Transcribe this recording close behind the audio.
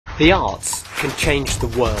The arts can change the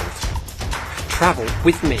world. Travel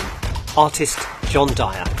with me, artist John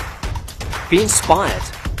Dyer. Be inspired.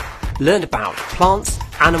 Learn about plants,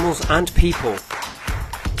 animals and people.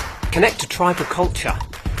 Connect to tribal culture.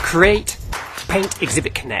 Create, paint,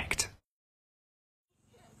 exhibit, connect.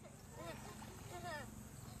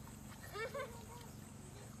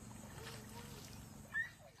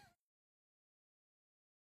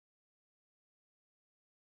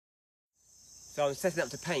 So I'm setting up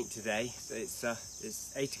to paint today. So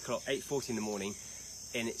it's 8:40 in the morning,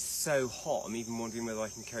 and it's so hot. I'm even wondering whether I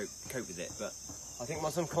can cope with it. But I think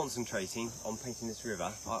once I'm concentrating on painting this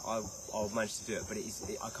river, I'll manage to do it. But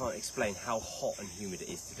I can't explain how hot and humid it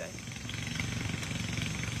is today.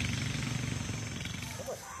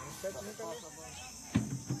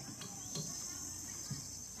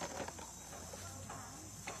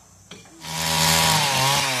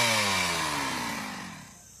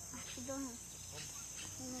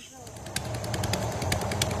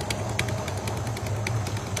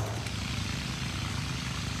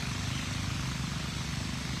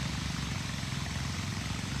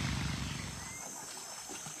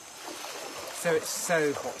 So it's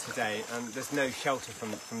so hot today, and there's no shelter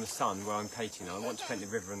from the sun where I'm painting. I want to paint the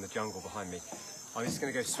river and the jungle behind me. I'm just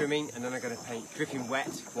going to go swimming, and then I'm going to paint dripping wet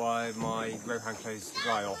while my Rohan clothes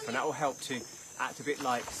dry off, and that will help to act a bit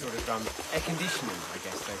like sort of air conditioning, I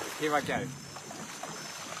guess. So here I go.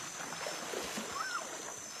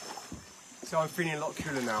 So I'm feeling a lot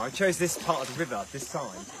cooler now. I chose this part of the river, this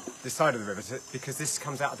side of the river, because this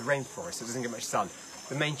comes out of the rainforest, so it doesn't get much sun.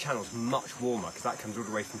 The main channel is much warmer because that comes all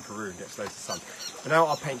the way from Peru and gets loads of sun. But now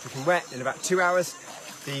I'll paint dripping wet. In about 2 hours,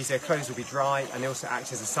 these clothes will be dry, and they also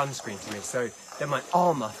act as a sunscreen to me. So they're my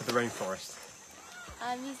armour for the rainforest.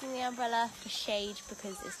 I'm using the umbrella for shade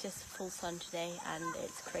because it's just full sun today and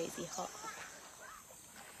it's crazy hot.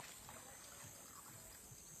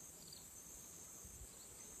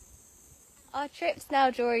 Our trip's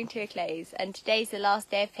now drawing to a close, and today's the last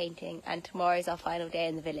day of painting and tomorrow's our final day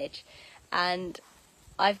in the village. And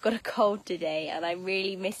I've got a cold today and I'm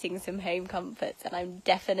really missing some home comforts, and I'm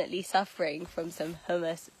definitely suffering from some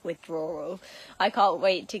hummus withdrawal. I can't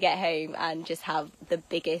wait to get home and just have the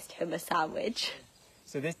biggest hummus sandwich.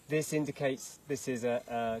 So this indicates this is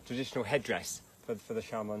a traditional headdress for the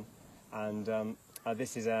shaman, and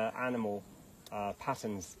this is animal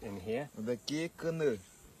patterns in here.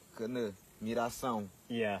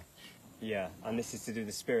 Yeah, and this is to do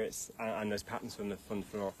the spirits and those patterns from the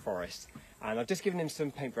forest. And I've just given him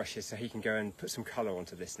some paintbrushes so he can go and put some colour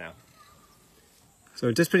onto this now. So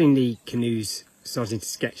I'm just putting the canoes, starting to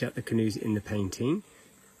sketch out the canoes in the painting.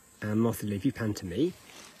 And Martha, if you pan to me,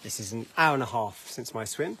 this is an hour and a half since my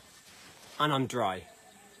swim, and I'm dry.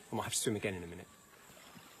 I might have to swim again in a minute.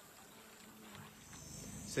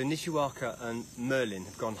 So Nishiwaka and Merlin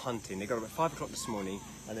have gone hunting. They got up at 5 o'clock this morning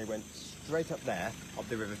and they went straight up there, up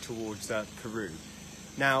the river towards Peru.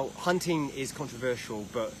 Now, hunting is controversial,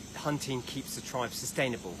 but hunting keeps the tribe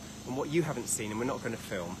sustainable. And what you haven't seen, and we're not going to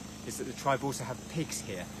film, is that the tribe also have pigs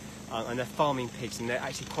here, and they're farming pigs, and they're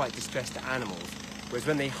actually quite distressed animals. Whereas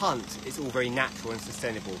when they hunt, it's all very natural and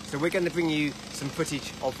sustainable. So we're going to bring you some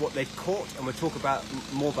footage of what they've caught, and we'll talk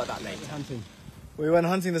more about that later. Hunting. We went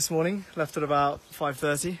hunting this morning, left at about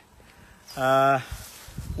 5:30.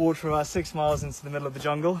 Walked for about 6 miles into the middle of the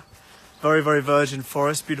jungle. Very, very virgin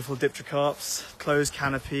forest, beautiful dipterocarps, closed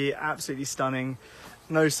canopy, absolutely stunning.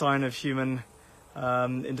 No sign of human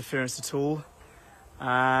interference at all.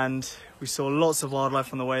 And we saw lots of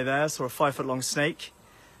wildlife on the way there. Saw a 5-foot-long snake,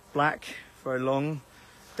 black, very long,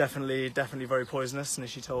 definitely very poisonous. And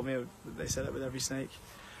as she told me, they say that with every snake.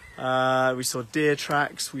 We saw deer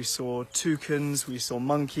tracks, we saw toucans, we saw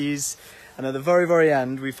monkeys, and at the very, very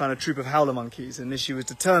end we found a troop of howler monkeys, and Nishi was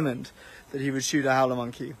determined that he would shoot a howler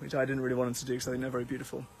monkey, which I didn't really want him to do because I think they're very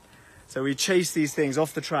beautiful. So we chased these things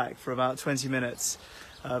off the track for about 20 minutes,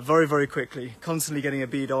 very, very quickly, constantly getting a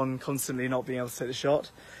bead on, constantly not being able to take the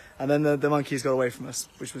shot, and then the monkeys got away from us,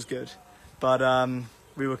 which was good. But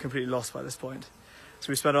we were completely lost by this point. So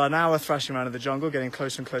we spent about an hour thrashing around in the jungle, getting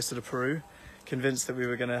closer and closer to Peru, convinced that we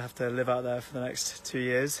were going to have to live out there for the next 2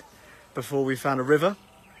 years, before we found a river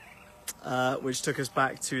which took us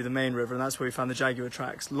back to the main river, and that's where we found the jaguar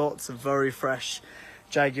tracks. Lots of very fresh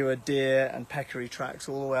jaguar, deer and peccary tracks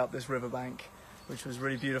all the way up this riverbank, which was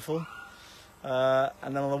really beautiful.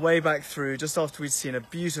 And then on the way back through, just after we'd seen a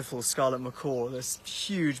beautiful scarlet macaw, this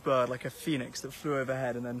huge bird like a phoenix that flew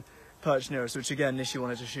overhead and then perched near us, which again Nishi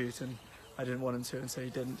wanted to shoot and I didn't want him to, and so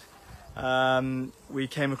he didn't. We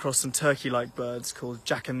came across some turkey-like birds called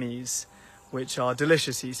jackamees, which are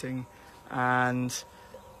delicious eating, and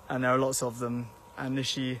there are lots of them. And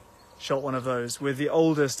Nishi shot one of those with the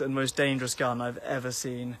oldest and most dangerous gun I've ever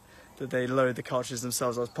seen, that they load the cartridges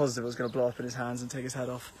themselves. I was positive it was going to blow up in his hands and take his head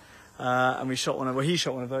off. And we shot he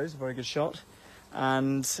shot one of those, a very good shot,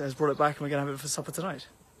 and has brought it back, and we're going to have it for supper tonight.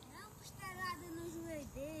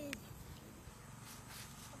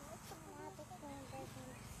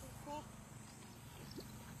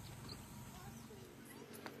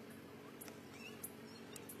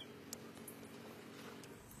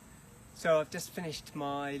 So I've just finished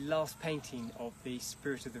my last painting of the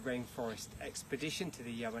Spirit of the Rainforest expedition to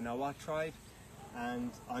the Yawanawa tribe,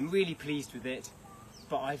 and I'm really pleased with it,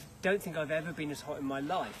 but I don't think I've ever been as hot in my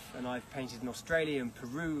life, and I've painted in Australia and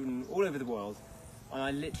Peru and all over the world,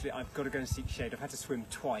 and I've got to go and seek shade. I've had to swim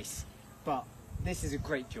twice, but this is a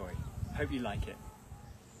great joy. Hope you like it.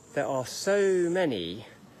 There are so many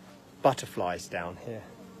butterflies down here,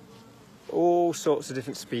 all sorts of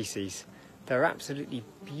different species. They're absolutely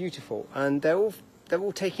beautiful, and they're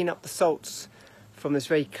all taking up the salts from this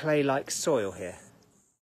very clay-like soil here.